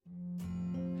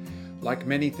Like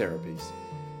many therapies,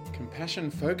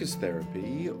 compassion-focused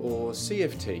therapy, or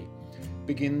CFT,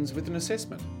 begins with an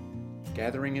assessment,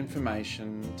 gathering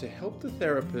information to help the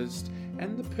therapist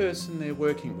and the person they're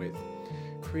working with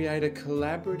create a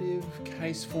collaborative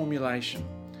case formulation,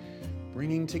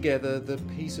 bringing together the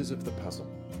pieces of the puzzle.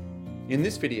 In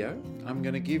this video, I'm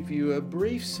going to give you a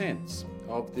brief sense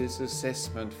of this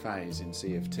assessment phase in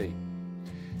CFT,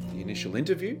 the initial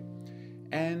interview,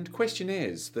 and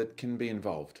questionnaires that can be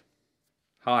involved.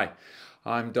 Hi,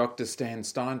 I'm Dr. Stan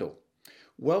Steindl.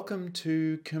 Welcome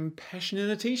to Compassion in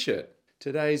a T-shirt.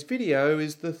 Today's video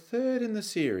is the third in the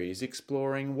series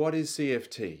exploring what is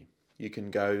CFT. You can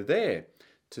go there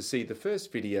to see the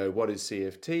first video, What is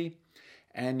CFT?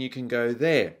 And you can go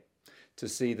there to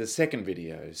see the second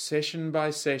video, Session by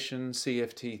Session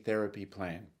CFT Therapy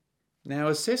Plan. Now,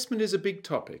 assessment is a big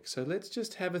topic, so let's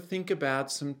just have a think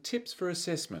about some tips for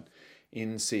assessment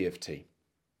in CFT.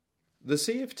 The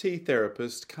CFT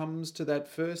therapist comes to that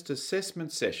first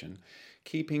assessment session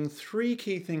keeping three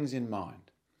key things in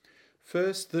mind.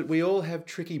 First, that we all have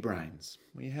tricky brains.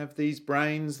 We have these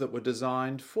brains that were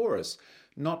designed for us,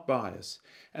 not by us,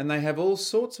 and they have all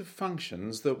sorts of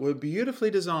functions that were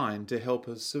beautifully designed to help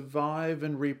us survive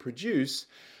and reproduce,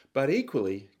 but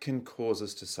equally can cause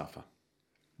us to suffer.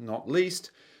 Not least,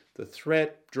 the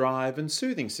threat, drive and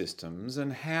soothing systems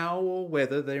and how or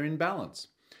whether they're in balance,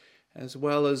 as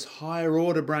well as higher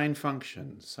order brain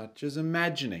functions such as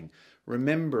imagining,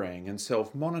 remembering and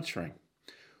self-monitoring,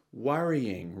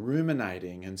 worrying,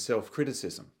 ruminating and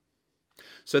self-criticism.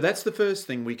 So that's the first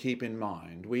thing we keep in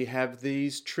mind. We have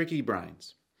these tricky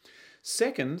brains.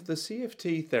 Second, the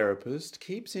CFT therapist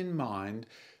keeps in mind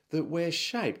that we're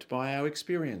shaped by our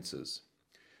experiences.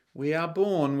 We are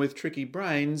born with tricky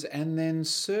brains and then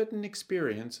certain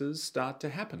experiences start to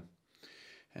happen.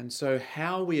 And so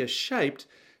how we are shaped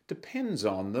depends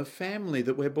on the family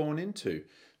that we're born into,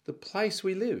 the place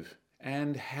we live,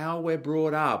 and how we're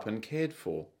brought up and cared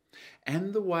for,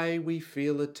 and the way we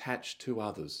feel attached to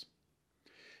others.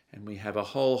 And we have a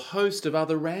whole host of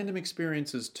other random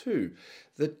experiences too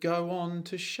that go on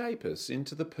to shape us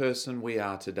into the person we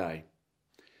are today.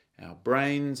 Our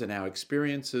brains and our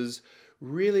experiences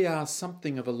really are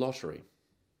something of a lottery.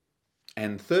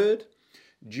 And third,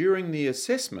 during the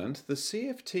assessment, the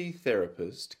CFT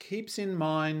therapist keeps in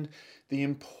mind the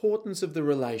importance of the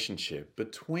relationship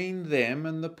between them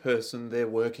and the person they're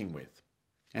working with.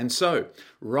 And so,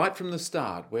 right from the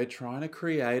start, we're trying to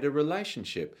create a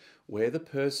relationship where the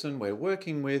person we're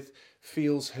working with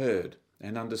feels heard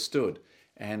and understood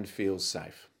and feels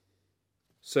safe.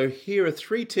 So here are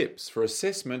 3 tips for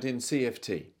assessment in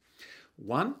CFT.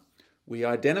 1, we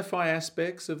identify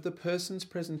aspects of the person's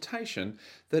presentation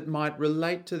that might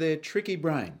relate to their tricky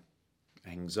brain,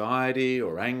 anxiety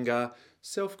or anger,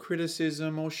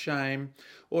 self-criticism or shame,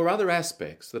 or other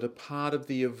aspects that are part of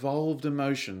the evolved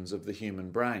emotions of the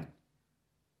human brain.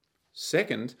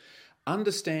 Second,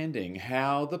 understanding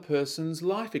how the person's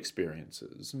life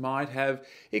experiences might have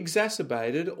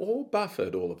exacerbated or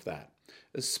buffered all of that,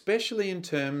 especially in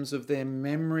terms of their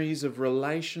memories of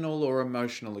relational or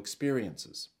emotional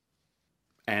experiences.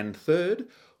 And third,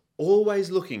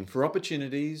 always looking for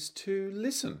opportunities to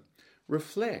listen,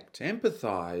 reflect,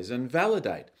 empathize, and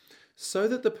validate so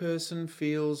that the person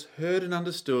feels heard and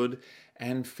understood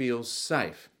and feels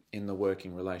safe in the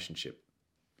working relationship.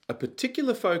 A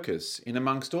particular focus in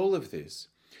amongst all of this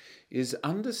is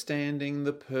understanding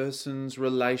the person's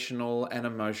relational and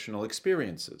emotional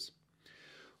experiences.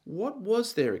 What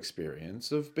was their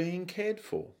experience of being cared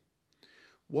for?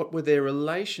 What were their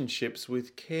relationships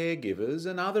with caregivers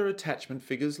and other attachment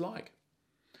figures like?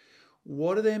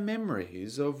 What are their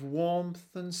memories of warmth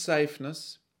and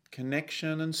safeness,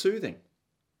 connection and soothing?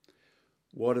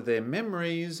 What are their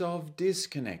memories of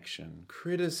disconnection,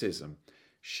 criticism,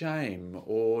 shame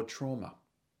or trauma?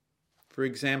 For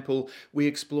example, we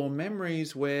explore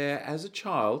memories where, as a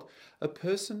child, a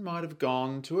person might have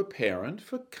gone to a parent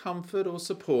for comfort or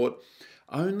support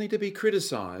only to be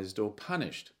criticized or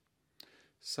punished.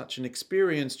 Such an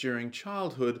experience during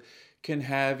childhood can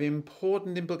have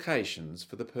important implications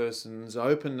for the person's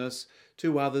openness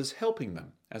to others helping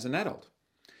them as an adult,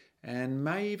 and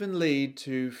may even lead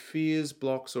to fears,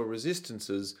 blocks, or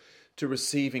resistances to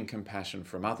receiving compassion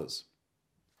from others.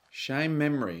 Shame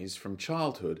memories from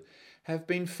childhood have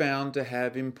been found to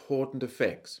have important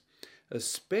effects,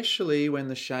 especially when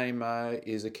the shamer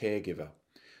is a caregiver,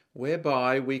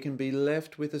 whereby we can be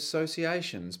left with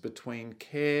associations between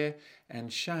care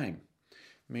and shame,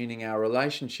 meaning our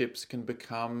relationships can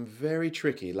become very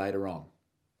tricky later on.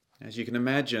 As you can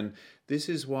imagine, this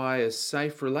is why a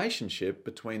safe relationship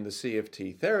between the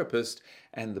CFT therapist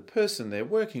and the person they're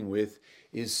working with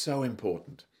is so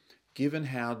important, given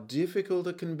how difficult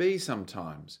it can be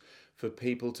sometimes for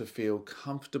people to feel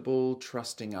comfortable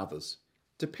trusting others,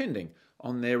 depending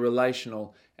on their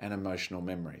relational and emotional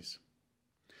memories.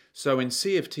 So in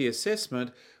CFT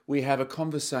assessment, we have a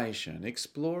conversation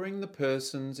exploring the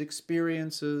person's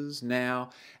experiences now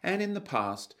and in the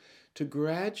past to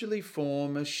gradually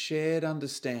form a shared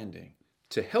understanding.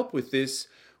 To help with this,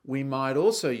 we might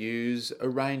also use a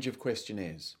range of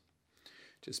questionnaires.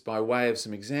 Just by way of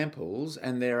some examples,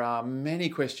 and there are many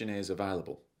questionnaires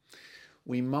available,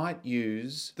 we might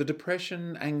use the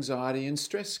Depression, Anxiety and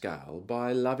Stress Scale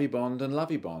by Lovibond and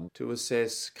Lovibond to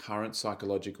assess current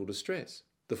psychological distress.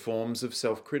 The Forms of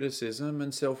Self-Criticism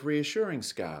and Self-Reassuring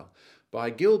Scale by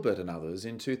Gilbert and others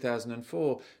in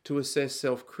 2004 to assess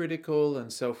self-critical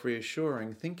and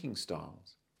self-reassuring thinking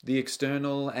styles. The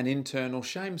External and Internal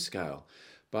Shame Scale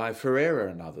by Ferreira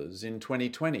and others in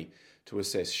 2020 to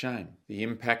assess shame. The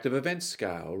Impact of Events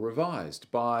Scale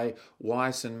revised by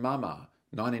Weiss and Mama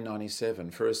 1997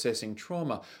 for assessing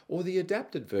trauma, or the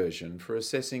adapted version for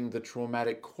assessing the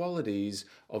traumatic qualities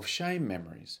of shame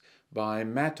memories by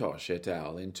Matosh et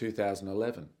al. In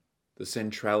 2011. The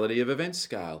Centrality of Events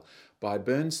Scale by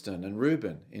Bernstein and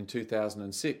Rubin in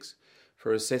 2006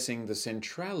 for assessing the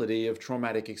centrality of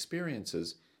traumatic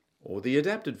experiences, or the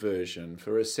adapted version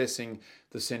for assessing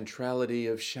the centrality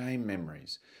of shame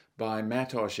memories by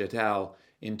Matosh et al.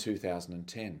 In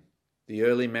 2010. The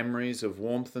Early Memories of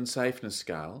Warmth and Safeness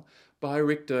Scale by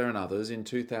Richter and others in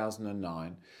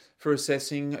 2009 for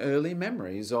assessing early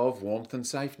memories of warmth and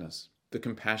safeness. The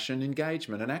Compassion,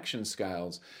 Engagement and Action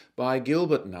Scales by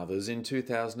Gilbert and others in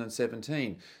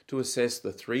 2017 to assess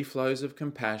the 3 flows of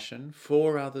compassion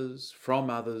for others, from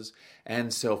others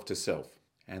and self to self.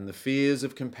 And the Fears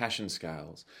of Compassion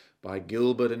Scales by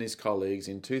Gilbert and his colleagues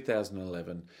in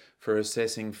 2011 for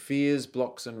assessing fears,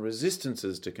 blocks and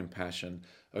resistances to compassion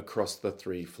across the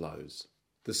 3 flows.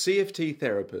 The CFT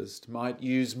therapist might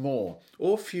use more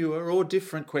or fewer or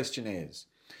different questionnaires.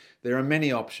 There are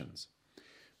many options,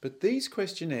 but these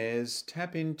questionnaires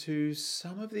tap into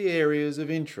some of the areas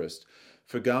of interest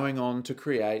for going on to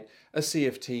create a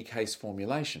CFT case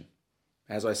formulation.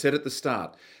 As I said at the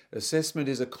start, assessment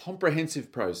is a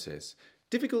comprehensive process,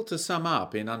 difficult to sum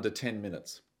up in under 10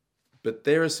 minutes. But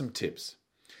there are some tips.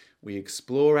 We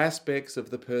explore aspects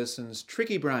of the person's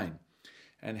tricky brain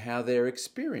and how their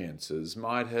experiences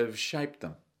might have shaped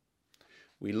them.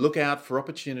 We look out for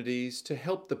opportunities to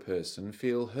help the person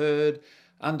feel heard,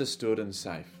 understood and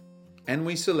safe. And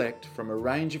we select from a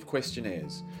range of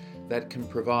questionnaires that can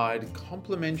provide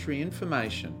complementary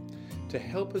information to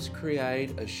help us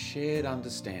create a shared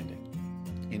understanding.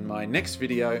 In my next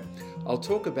video, I'll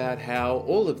talk about how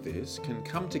all of this can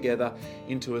come together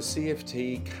into a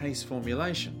CFT case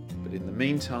formulation. But in the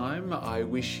meantime, I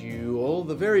wish you all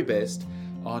the very best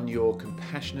on your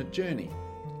compassionate journey,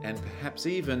 and perhaps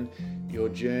even your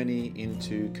journey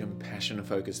into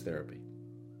compassion-focused therapy.